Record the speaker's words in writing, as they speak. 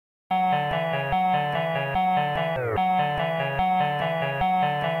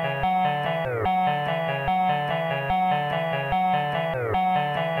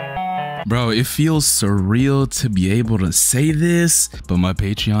Bro, it feels surreal to be able to say this, but my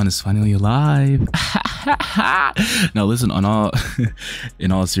Patreon is finally alive. Now listen,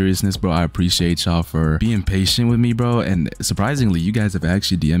 in all seriousness, bro, I appreciate y'all for being patient with me, bro. And surprisingly, you guys have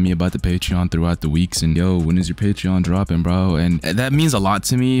actually DM'd me about the Patreon throughout the weeks, and yo, when is your Patreon dropping, bro? And that means a lot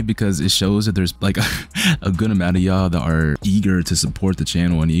to me because it shows that there's like a good amount of y'all that are eager to support the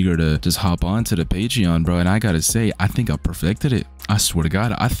channel and eager to just hop onto the Patreon, bro. And I gotta say, I think I perfected it. I swear to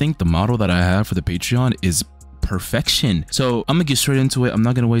God, I think the model that I have for the Patreon is perfection. So I'm gonna get straight into it. I'm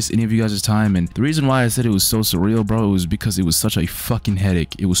not gonna waste any of you guys' time. And the reason why I said it was so surreal, bro, was because it was such a fucking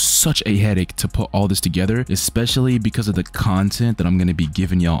headache. It was such a headache to put all this together, especially because of the content that I'm gonna be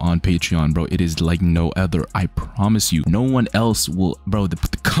giving y'all on Patreon, bro. It is like no other. I promise you, no one else will, bro. The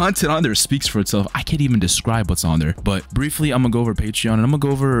content on there speaks for itself. I can't even describe what's on there. But briefly, I'm gonna go over Patreon, and I'm gonna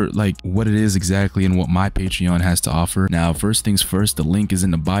go over like what it is exactly and what my Patreon has to offer. Now, first things first, the link is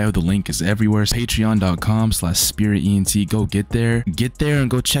in the bio. The link is everywhere. Patreon.com/SpiritENT. Go get there and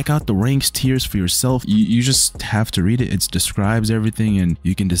go check out the ranks tiers for yourself. You just have to read it. It describes everything, and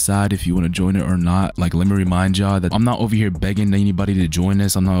you can decide if you want to join it or not. Like, let me remind y'all that I'm not over here begging anybody to join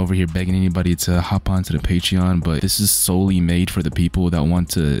this. I'm not over here begging anybody to hop onto the Patreon, but this is solely made for the people that want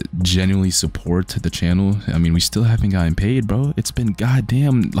to genuinely support the channel. I mean, we still haven't gotten paid, bro. It's been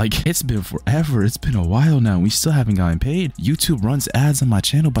goddamn, like, it's been forever. It's been a while now. We still haven't gotten paid. YouTube runs ads on my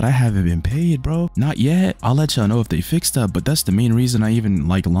channel, but I haven't been paid, bro. Not yet. I'll let y'all know if they fixed that, but that's the main reason I even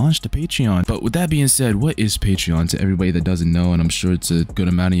like launched the Patreon. But with that being said, what is Patreon to everybody that doesn't know? And I'm sure it's a good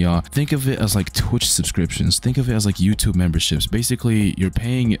amount of y'all. Think of it as like Twitch subscriptions. Think of it as like YouTube memberships. Basically, you're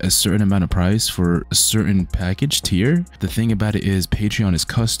paying a certain amount of price for a certain package tier. The thing about it is Patreon is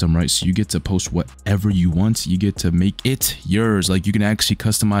custom, right? So you get to post whatever you want. You get to make it yours. Like, you can actually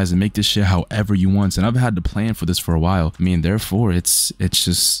customize and make this shit however you want. And I've had to plan for this for a while. I mean, therefore, it's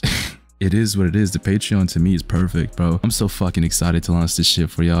just it is what it is. The Patreon to me is perfect, bro. I'm so fucking excited to launch this shit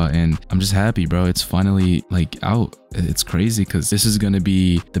for y'all, and I'm just happy, bro. It's finally like out. It's crazy because this is going to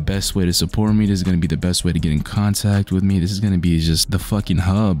be the best way to support me. This is going to be the best way to get in contact with me. This is going to be just the fucking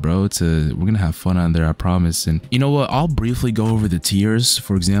hub, bro. We're going to have fun on there, I promise. And you know what? I'll briefly go over the tiers.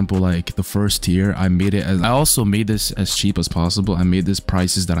 For example, like the first tier, I also made this as cheap as possible. I made this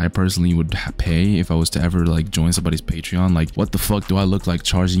prices that I personally would pay if I was to ever like join somebody's Patreon. Like, what the fuck do I look like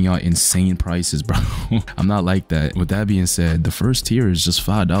charging y'all insane prices, bro? I'm not like that. With that being said, the first tier is just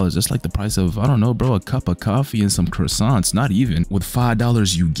 $5. That's like the price of, I don't know, bro, a cup of coffee and some croissants. Not even. With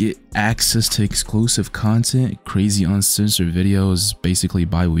 $5, you get access to exclusive content, crazy uncensored videos, basically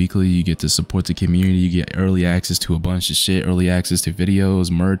bi-weekly. You get to support the community. You get early access to a bunch of shit, early access to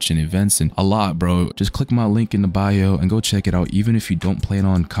videos, merch, and events, and a lot, bro. Just click my link in the bio and go check it out. Even if you don't plan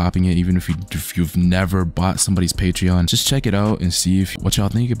on copying it, even if you've never bought somebody's Patreon, just check it out and see what y'all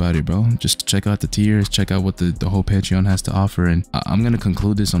think about it, bro. Just check out the tiers, check out what the whole Patreon has to offer. And I'm gonna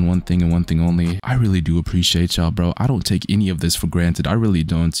conclude this on one thing and one thing only. I really do appreciate y'all, bro. I don't take any of this for granted. I really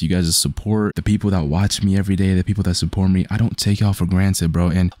don't. You guys support, the people that watch me every day, the people that support me, I don't take y'all for granted, bro.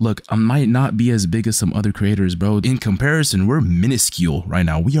 And look, I might not be as big as some other creators, bro. In comparison, we're minuscule right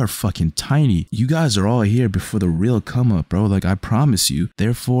now. We are fucking tiny. You guys are all here before the real come up, bro. Like, I promise you.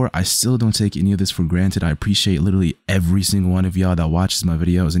 Therefore, I still don't take any of this for granted. I appreciate literally every single one of y'all that watches my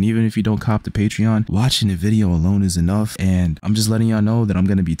videos. And even if you don't cop the Patreon, watching the video alone is enough. And I'm just letting y'all know that I'm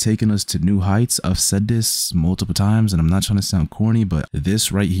going to be taking us to new heights. I've said this multiple times, and I'm not trying to sound corny, but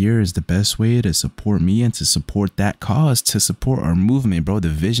this right here is the best way to support me and to support that cause, to support our movement, bro. The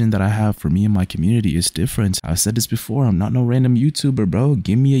vision that I have for me and my community is different. I've said this before. I'm not no random YouTuber, bro.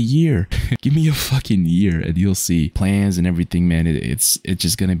 Give me a year. Give me a fucking year and you'll see plans and everything, man. It's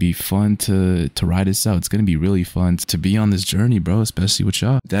just gonna be fun to ride this out. It's gonna be really fun to be on this journey, bro, especially with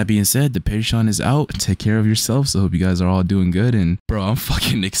y'all. That being said, the Patreon is out. Take care of yourself. So I hope you guys are all doing good, and bro, I'm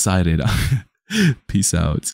fucking excited. Peace out.